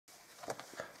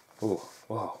Ooh,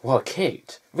 whoa, what a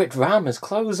kick! Ripped Rama's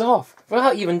clothes off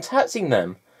without even touching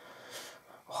them.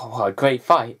 Oh, what a great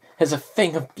fight! It's a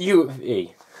thing of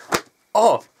beauty.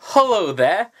 Oh, hello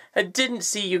there! I didn't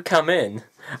see you come in.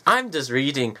 I'm just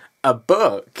reading a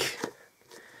book.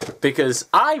 Because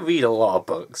I read a lot of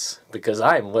books. Because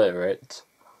I'm literate.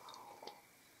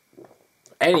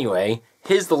 Anyway,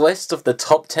 here's the list of the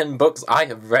top 10 books I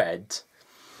have read.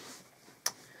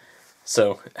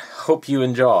 So, hope you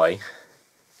enjoy.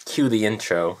 Cue the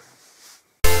intro.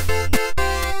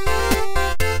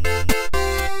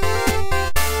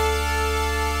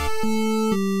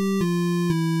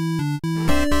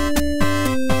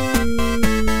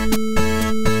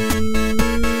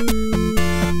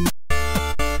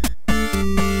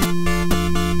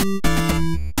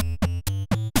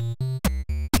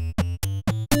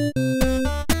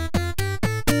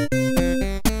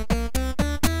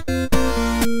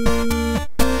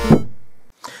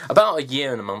 About a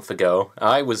year and a month ago,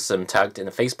 I was tagged in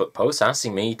a Facebook post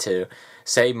asking me to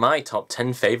say my top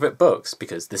 10 favourite books,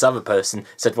 because this other person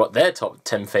said what their top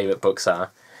 10 favourite books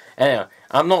are. Anyway,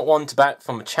 I'm not one to back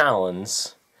from a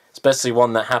challenge, especially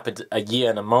one that happened a year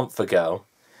and a month ago.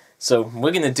 So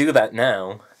we're going to do that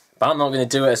now, but I'm not going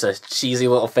to do it as a cheesy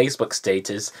little Facebook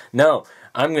status. No,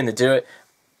 I'm going to do it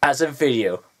as a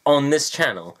video on this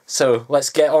channel. So let's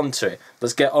get onto it.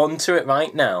 Let's get onto it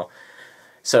right now.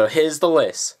 So here's the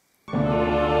list.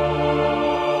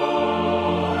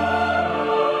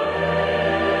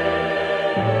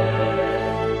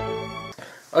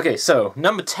 Okay, so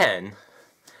number 10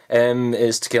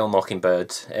 is To Kill a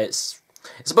Mockingbird. It's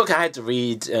a book I had to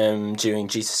read during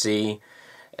GCSE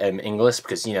English,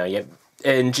 because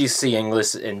in GCSE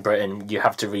English in Britain you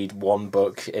have to read one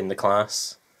book in the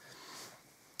class,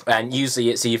 and usually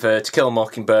it's either To Kill a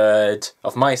Mockingbird,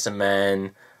 Of Mice and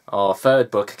Men, or third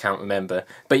book I can't remember.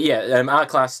 But yeah, our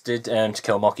class did To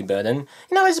Kill a Mockingbird, and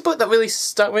it's a book that really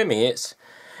stuck with me. It's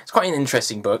quite an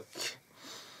interesting book.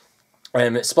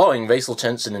 Exploring racial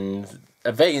tension and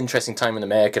a very interesting time in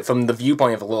America from the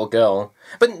viewpoint of a little girl.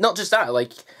 But not just that,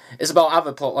 it's about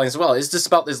other plot lines as well. It's just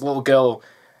about this little girl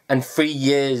and 3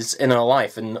 years in her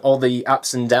life and all the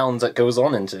ups and downs that goes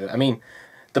on into it. I mean,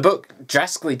 the book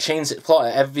drastically changed its plot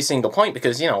at every single point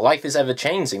because, life is ever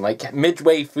changing. Like,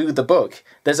 midway through the book,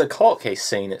 there's a court case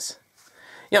scene.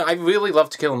 I really love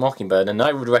To Kill a Mockingbird, and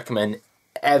I would recommend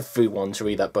everyone to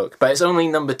read that book. But it's only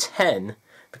number 10,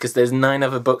 because there's 9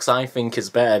 other books I think is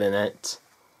better than it.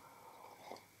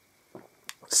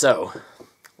 So,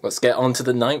 let's get on to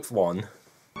the 9th one.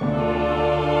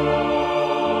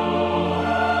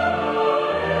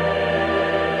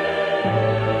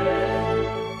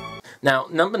 Now,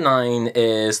 number 9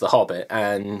 is The Hobbit,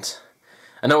 and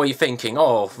I know what you're thinking.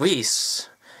 Oh, Rhys,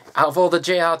 out of all the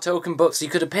J.R. Tolkien books you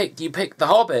could have picked, you picked The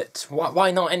Hobbit.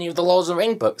 Why not any of the Lord of the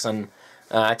Rings books? And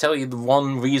I tell you the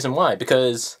one reason why,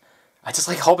 because I just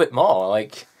like Hobbit more. I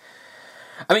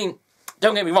mean,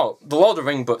 don't get me wrong, the Lord of the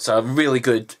Rings books are really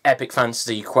good epic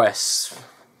fantasy quests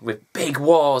with big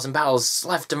wars and battles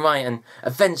left and right and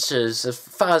adventures as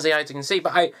far as the eye can see,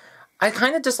 but I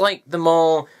kind of just like the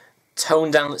more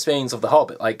toned down experience of The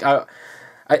Hobbit. I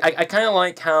kind of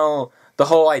like how the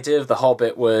whole idea of The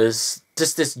Hobbit was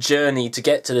just this journey to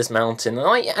get to this mountain,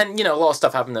 and a lot of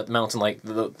stuff happened at the mountain, like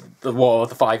the War of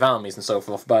the Five Armies and so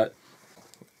forth, but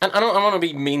and I don't want to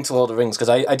be mean to Lord of the Rings, because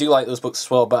I do like those books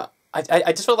as well, but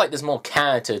I just feel like there's more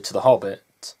character to The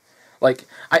Hobbit.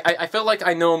 I feel like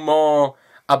I know more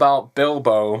about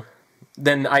Bilbo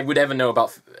than I would ever know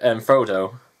about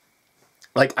Frodo.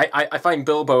 I find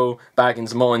Bilbo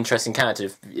Baggins a more interesting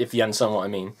character, if you understand what I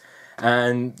mean.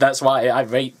 And that's why I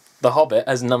rate The Hobbit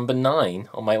as number 9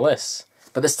 on my list.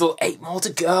 But there's still 8 more to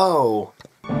go!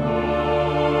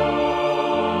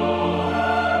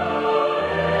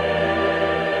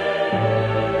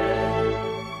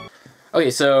 Okay,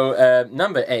 so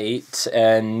number 8,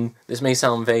 and this may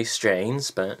sound very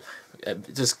strange, but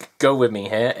just go with me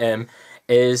here,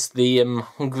 is The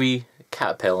Hungry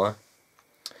Caterpillar.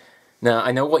 Now,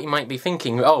 I know what you might be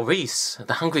thinking. Oh, Rhys,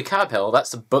 The Hungry Caterpillar,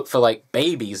 that's a book for,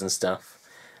 babies and stuff.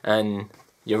 And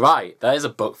you're right, that is a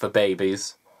book for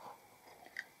babies.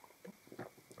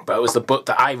 But it was the book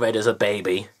that I read as a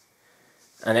baby.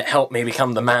 And it helped me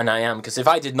become the man I am. Because if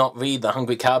I did not read The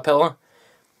Hungry Caterpillar,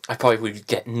 I probably would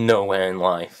get nowhere in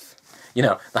life.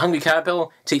 The Hungry Caterpillar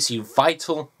teaches you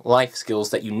vital life skills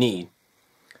that you need.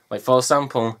 Like, for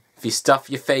example, if you stuff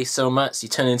your face so much, you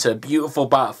turn into a beautiful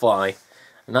butterfly.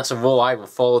 And that's a rule I will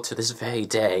follow to this very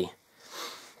day.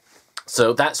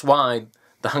 So that's why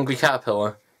The Hungry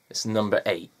Caterpillar is number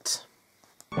 8.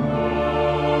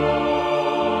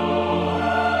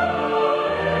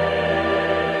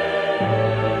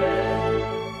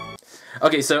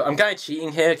 Okay, so I'm kind of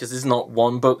cheating here because this is not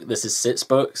one book, this is 6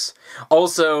 books.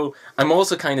 Also, I'm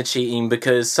also kind of cheating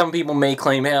because some people may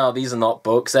claim, "Oh, these are not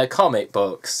books, they're comic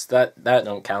books. That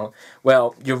don't count."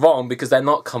 Well, you're wrong because they're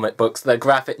not comic books, they're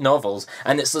graphic novels,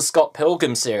 and it's the Scott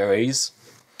Pilgrim series.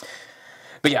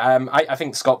 But yeah, I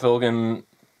think Scott Pilgrim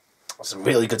was a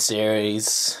really good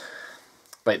series.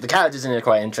 But the characters in it are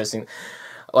quite interesting.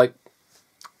 Like,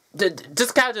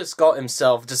 just character Scott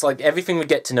himself, just like everything we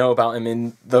get to know about him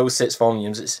in those 6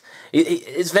 volumes,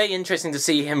 it's very interesting to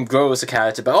see him grow as a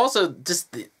character, but also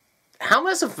just how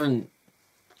much of an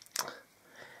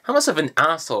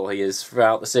asshole he is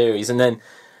throughout the series, and then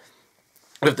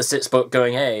with the 6th book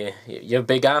going, "Hey, you're a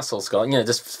big asshole, Scott," you know,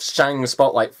 just shining the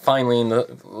spotlight finally in the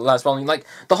last volume. Like,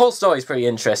 the whole story is pretty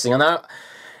interesting, and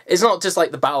it's not just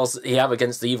like the battles that he have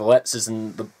against the evil X's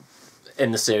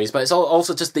in the series, but it's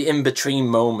also just the in-between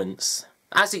moments.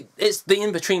 Actually, it's the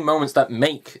in-between moments that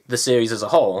make the series as a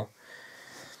whole.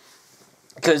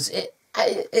 Because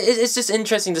it's just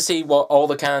interesting to see what all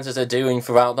the characters are doing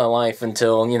throughout their life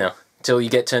until you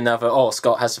get to another, oh,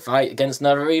 Scott has to fight against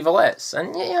another evil X.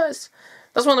 And yeah,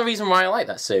 that's one of the reasons why I like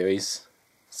that series.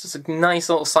 It's just a nice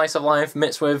little slice of life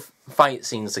mixed with fight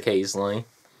scenes occasionally.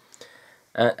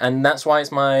 And that's why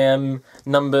it's my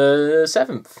number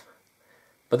 7th.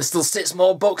 But there's still 6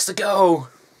 more books to go!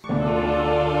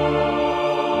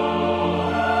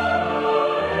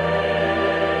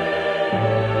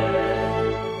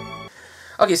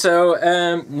 Okay,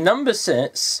 so number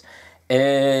 6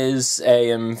 is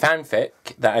a fanfic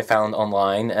that I found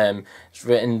online. It's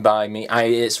written by me.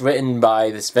 It's written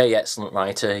by this very excellent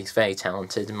writer. He's very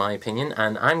talented, in my opinion.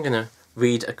 And I'm going to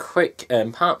read a quick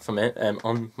part from it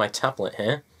on my tablet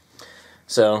here.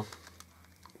 So,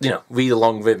 read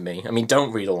along with me. I mean,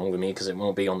 don't read along with me because it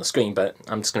won't be on the screen, but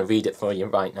I'm just going to read it for you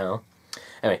right now.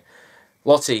 Anyway,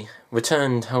 Lottie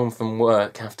returned home from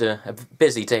work after a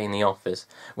busy day in the office,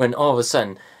 when all of a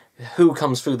sudden, who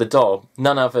comes through the door?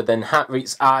 None other than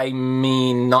Rhys.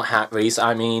 Not Rhys,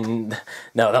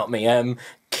 no, not me,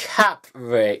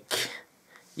 Caprick.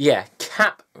 Yeah,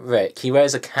 Caprick. He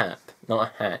wears a cap, not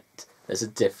a hat. There's a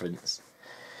difference.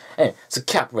 Anyway, so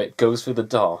Caprick goes through the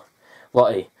door.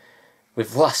 Lottie,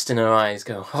 with lust in her eyes,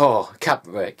 go, "Oh,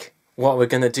 Caprick, what are we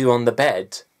going to do on the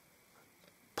bed?"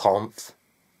 Pomp.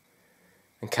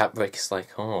 And Caprick is like,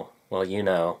 "Oh, well,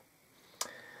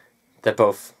 They're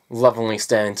both lovingly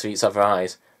staring into each other's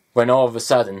eyes, when all of a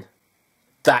sudden,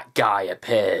 that guy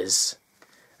appears.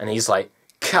 And he's like,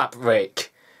 "Caprick,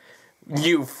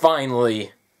 you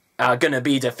finally are going to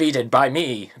be defeated by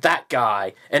me, that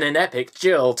guy, in an epic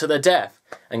duel to the death."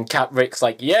 And Caprick's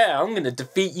like, "Yeah, I'm going to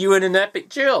defeat you in an epic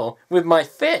duel with my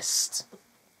fist."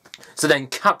 So then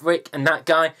Caprick and that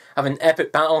guy have an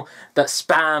epic battle that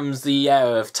spans the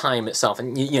era of time itself.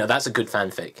 And, that's a good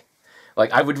fanfic.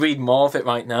 Like, I would read more of it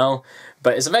right now,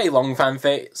 but it's a very long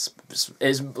fanfic.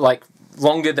 It's like,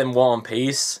 longer than War and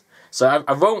Peace. So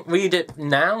I won't read it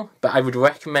now, but I would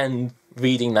recommend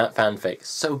reading that fanfic.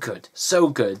 So good. So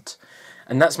good.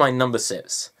 And that's my number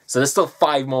 6. So there's still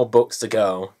 5 more books to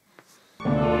go.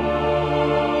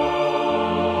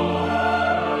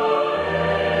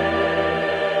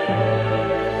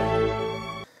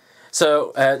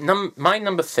 So, my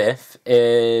number 5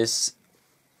 is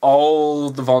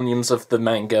all the volumes of the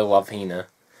manga Love Hina.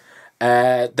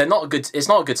 It's not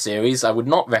a good series. I would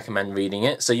not recommend reading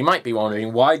it. So you might be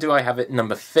wondering, why do I have it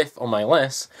number 5th on my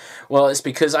list? Well, it's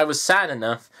because I was sad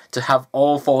enough to have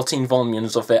all 14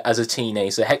 volumes of it as a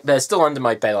teenager. Heck, they're still under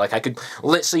my bed. Like, I could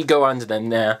literally go under them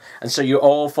there and show you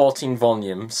all 14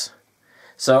 volumes.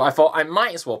 So I thought I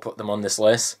might as well put them on this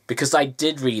list, because I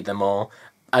did read them all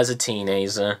as a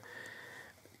teenager,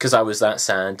 because I was that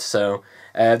sad. So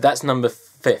that's number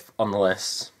 5th on the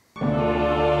list.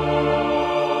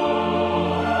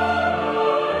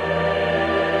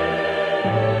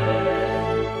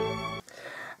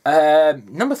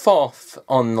 Number 4th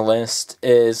on the list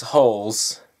is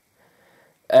Holes.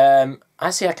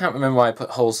 Actually, I can't remember why I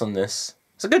put Holes on this.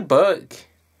 It's a good book,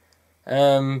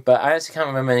 but I actually can't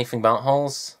remember anything about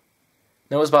Holes.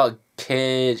 It was about a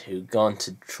kid who got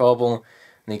into trouble,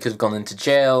 and he could have gone into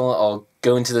jail, or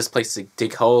go into this place to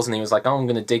dig holes, and he was like, "Oh, I'm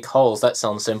going to dig holes, that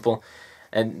sounds simple."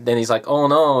 And then he's like, "Oh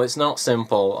no, it's not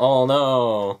simple, oh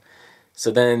no." So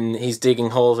then he's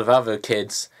digging holes with other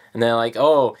kids, and they're like,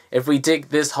 "Oh, if we dig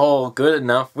this hole good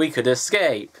enough, we could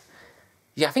escape."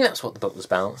 Yeah, I think that's what the book was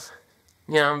about.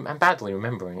 Yeah, I'm badly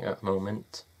remembering at the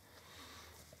moment.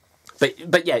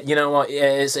 But yeah, you know what,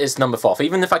 it's number 4th.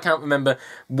 Even if I can't remember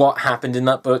what happened in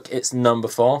that book, it's number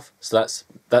 4th. So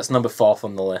that's number 4th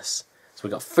on the list. So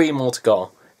we've got 3 more to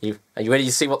go. Are you ready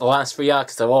to see what the last 3 are?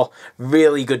 Because they're all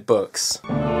really good books.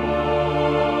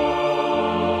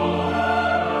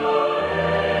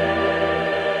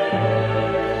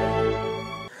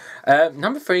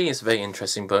 Number 3 is a very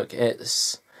interesting book.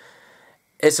 It's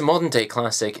a modern day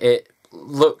classic. It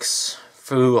looks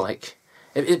through, like,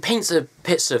 it paints a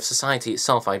picture of society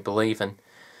itself, I believe, and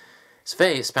it's a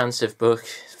very expansive book.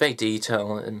 It's very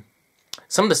detailed, and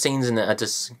some of the scenes in it are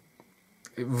just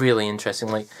really interesting.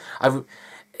 Like,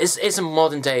 it's a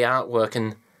modern day artwork,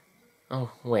 and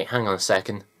oh wait, hang on a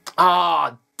second.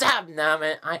 Ah, oh, damn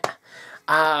it!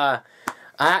 I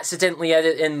accidentally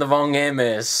edit in the wrong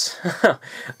image.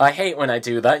 I hate when I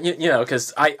do that, you know,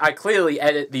 because I clearly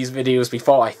edit these videos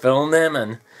before I film them,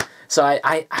 and so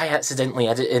I accidentally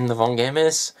edit in the wrong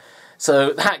image.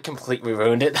 So that completely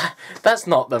ruined it. That's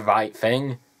not the right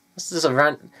thing. This is a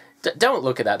rant. Don't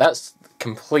look at that. That's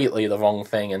completely the wrong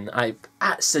thing, and I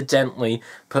accidentally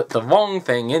put the wrong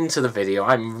thing into the video.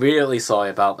 I'm really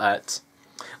sorry about that.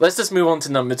 Let's just move on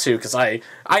to number 2, because I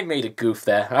made a goof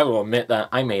there. I will admit that.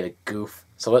 I made a goof.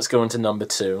 So let's go into number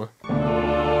 2.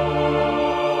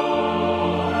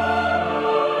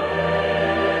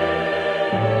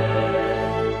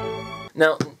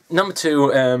 Now, number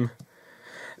 2,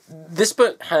 this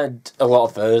book had a lot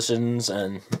of versions,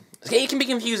 and it can be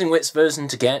confusing which version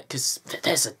to get, because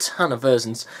there's a ton of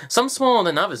versions. Some smaller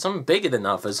than others, some bigger than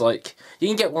others. Like, you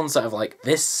can get ones that have, like,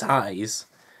 this size.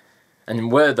 And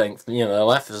in word length, you know, they're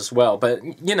left as well. But,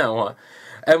 you know what?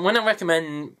 When I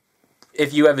recommend,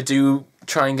 if you ever do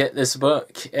try and get this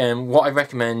book, what I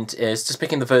recommend is just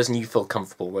picking the version you feel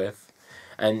comfortable with.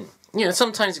 And, you know,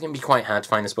 sometimes it can be quite hard to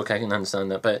find this book, I can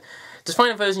understand that. But just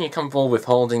find a version you're comfortable with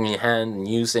holding in your hand and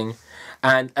using.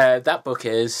 And that book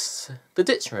is the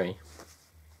dictionary.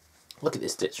 Look at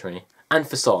this dictionary.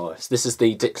 Anthosaurus. This is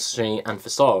the dictionary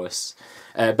Anthosaurus.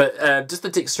 But just the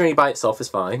dictionary by itself is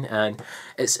fine, and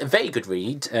it's a very good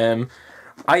read.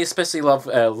 I especially love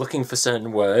looking for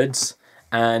certain words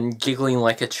and giggling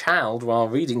like a child while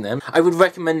reading them. I would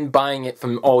recommend buying it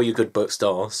from all your good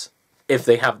bookstores, if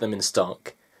they have them in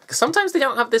stock. Because sometimes they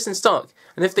don't have this in stock,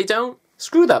 and if they don't,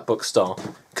 screw that bookstore,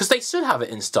 because they should have it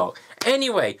in stock.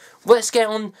 Anyway, let's get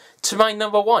on to my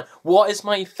number 1. What is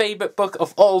my favourite book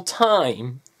of all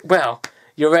time? Well,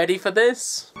 you ready for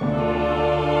this?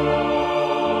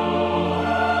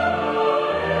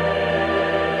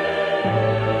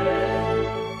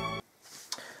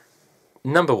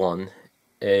 Number 1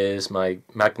 is my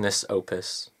magnus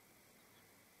opus.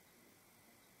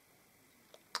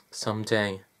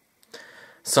 Someday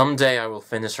I will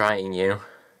finish writing you,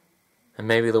 and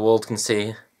maybe the world can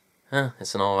see,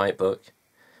 it's an alright book.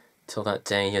 Till that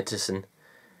day you're just an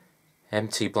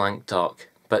empty blank doc,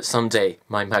 but someday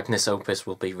my magnus opus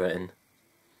will be written.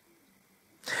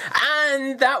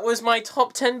 And that was my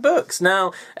top 10 books.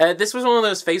 Now, this was one of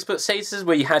those Facebook stages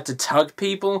where you had to tug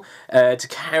people to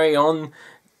carry on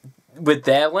with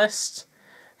their list.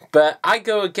 But I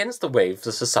go against the waves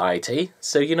of society,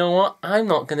 so you know what? I'm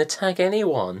not going to tag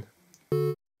anyone.